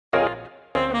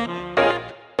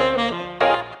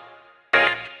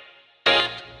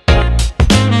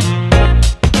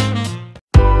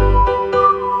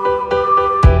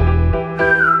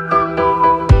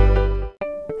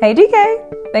Hey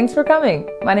DK, thanks for coming.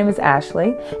 My name is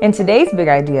Ashley, and today's big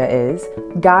idea is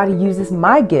God uses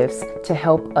my gifts to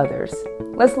help others.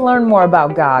 Let's learn more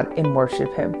about God and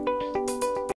worship Him.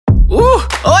 Ooh,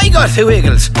 I got the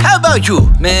wiggles. How about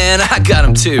you? Man, I got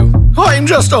them too. I'm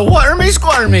just a wormy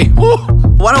squirmy. Ooh.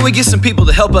 Why don't we get some people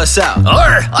to help us out?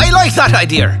 I like that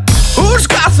idea. Who's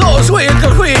got those wiggles?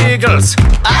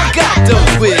 I got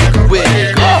those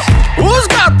wiggles. Who's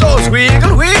got those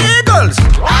wiggles?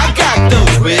 I got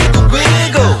those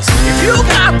wiggles. If you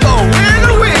got those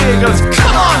wiggles,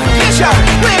 come on, get your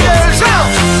wiggles out.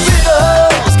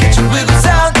 Wiggles, get your wiggles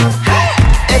out.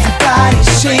 Everybody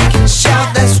shake and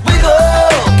shout, let's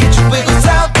wiggle. Get your wiggles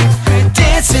out.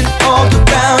 Dancing all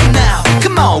around now.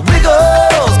 Come on,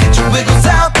 wiggles, get your wiggles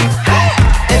out.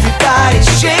 Everybody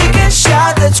shake and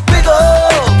shout, let's wiggle.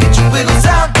 Get your wiggles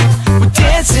out. We're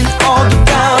dancing all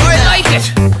around. Oh, I like it.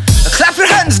 Clap your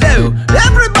hands now,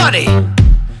 everybody.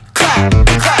 Clap,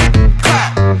 clap,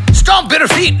 clap. Stomp your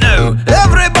feet now,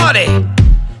 everybody.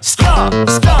 Stomp,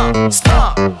 stomp,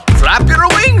 stomp. Flap your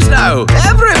wings now,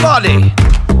 everybody.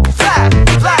 Flap,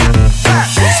 flap, flap.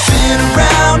 Spin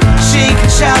around, shake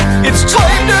and shout. It's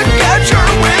time to get your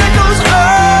wiggles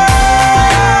out.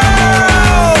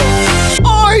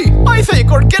 I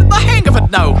think we're getting the hang of it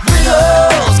now.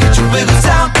 Wiggles, get your wiggles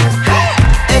out.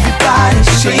 Everybody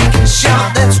shake and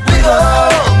shout, let's wiggle.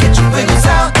 Get your wiggles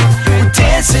out. We're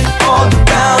dancing all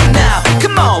around now.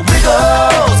 Come on,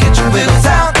 wiggles, get your wiggles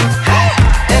out.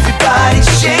 Everybody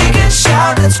shake and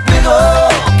shout, let's wiggle.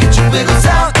 Get your wiggles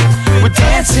out. We're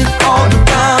dancing all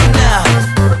around now.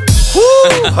 Woo!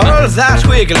 All that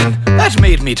wiggling, that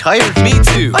made me tired. Me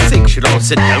too. I think we should all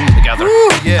sit down together. Ooh,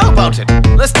 yeah. How about it?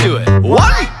 Let's do it.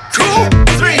 1, 2,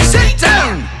 3, sit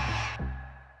down.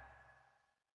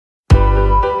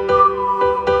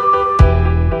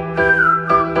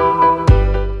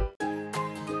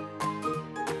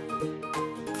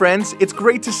 Friends, it's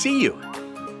great to see you.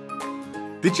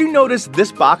 Did you notice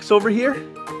this box over here?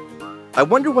 I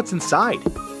wonder what's inside.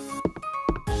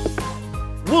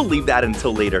 We'll leave that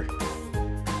until later.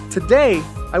 Today,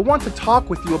 I want to talk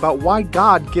with you about why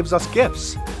God gives us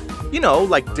gifts. You know,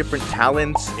 like different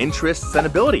talents, interests, and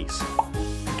abilities.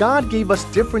 God gave us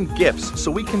different gifts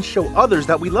so we can show others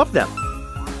that we love them.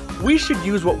 We should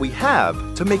use what we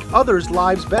have to make others'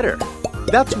 lives better.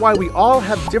 That's why we all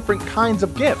have different kinds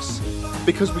of gifts,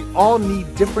 because we all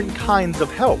need different kinds of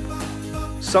help.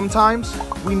 Sometimes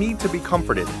we need to be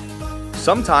comforted.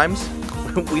 Sometimes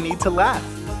we need to laugh.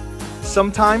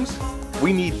 Sometimes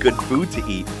we need good food to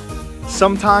eat.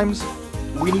 Sometimes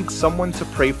we need someone to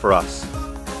pray for us.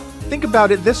 Think about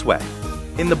it this way.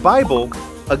 In the Bible,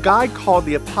 a guy called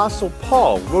the Apostle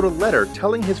Paul wrote a letter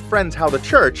telling his friends how the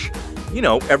church, you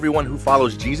know, everyone who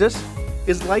follows Jesus,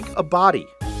 is like a body.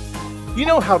 You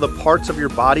know how the parts of your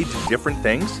body do different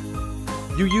things?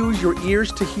 You use your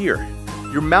ears to hear.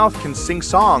 Your mouth can sing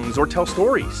songs or tell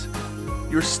stories.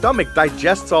 Your stomach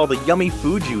digests all the yummy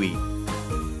food you eat.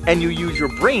 And you use your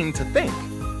brain to think.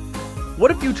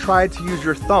 What if you tried to use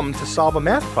your thumb to solve a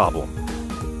math problem?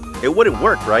 It wouldn't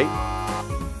work, right?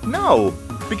 No,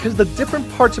 because the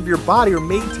different parts of your body are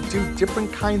made to do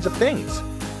different kinds of things.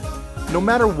 No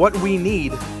matter what we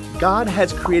need, God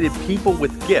has created people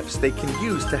with gifts they can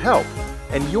use to help,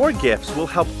 and your gifts will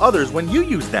help others when you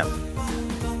use them.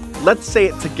 Let's say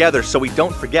it together so we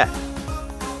don't forget.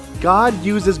 God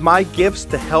uses my gifts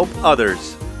to help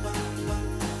others.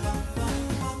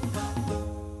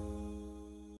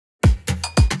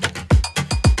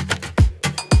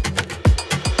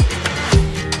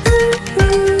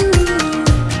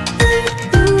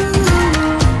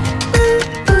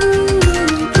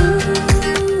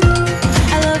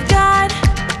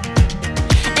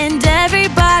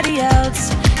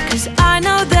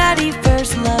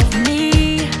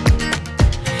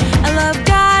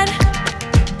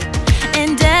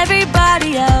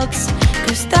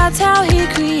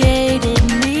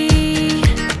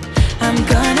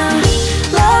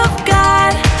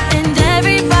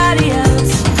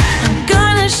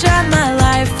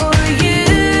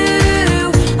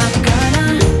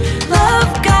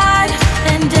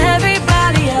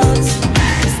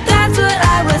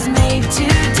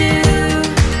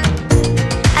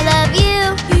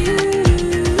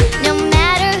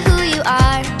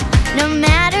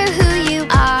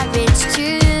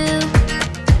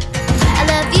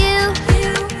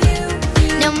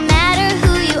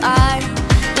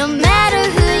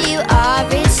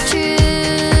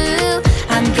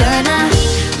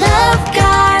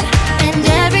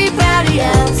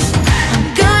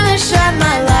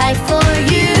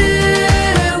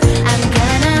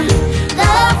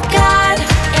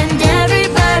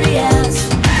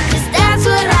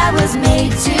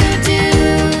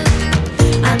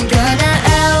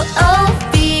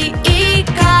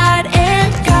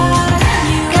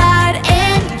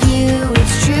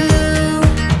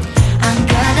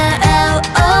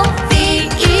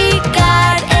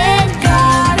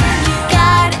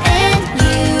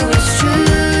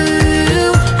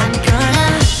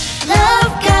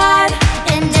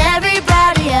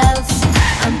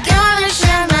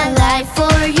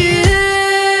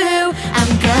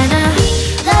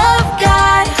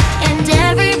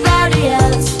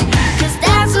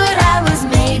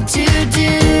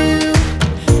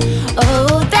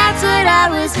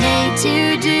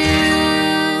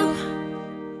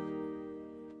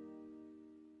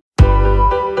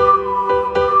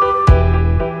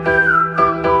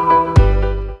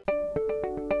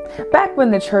 when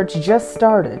the church just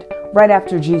started, right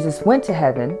after Jesus went to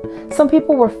heaven, some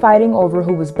people were fighting over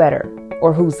who was better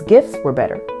or whose gifts were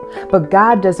better. But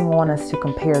God doesn't want us to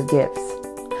compare gifts.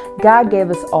 God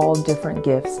gave us all different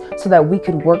gifts so that we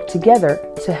could work together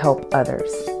to help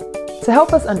others. To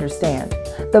help us understand,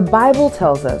 the Bible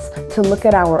tells us to look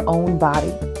at our own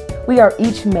body. We are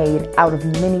each made out of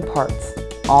many parts: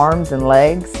 arms and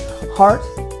legs, heart,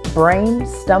 brain,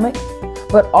 stomach,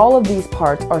 but all of these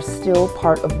parts are still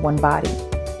part of one body.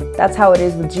 That's how it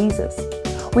is with Jesus.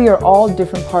 We are all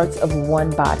different parts of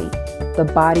one body,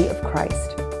 the body of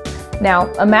Christ.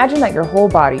 Now, imagine that your whole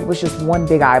body was just one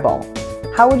big eyeball.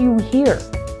 How would you hear?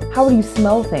 How would you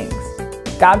smell things?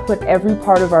 God put every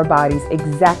part of our bodies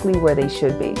exactly where they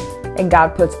should be, and God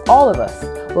puts all of us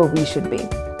where we should be,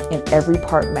 and every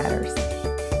part matters.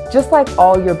 Just like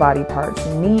all your body parts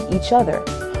need each other,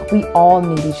 we all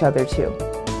need each other too.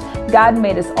 God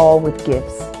made us all with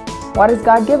gifts. Why does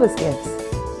God give us gifts?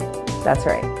 That's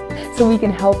right, so we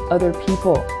can help other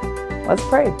people. Let's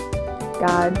pray.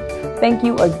 God, thank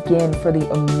you again for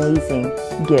the amazing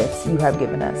gifts you have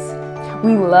given us.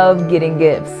 We love getting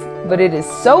gifts, but it is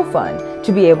so fun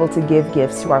to be able to give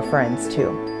gifts to our friends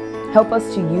too. Help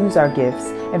us to use our gifts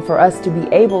and for us to be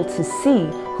able to see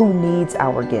who needs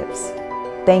our gifts.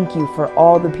 Thank you for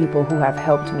all the people who have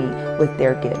helped me with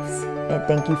their gifts. And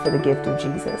thank you for the gift of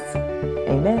Jesus.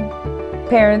 Amen.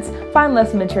 Parents, find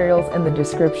lesson materials in the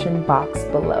description box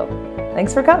below.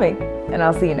 Thanks for coming, and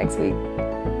I'll see you next week.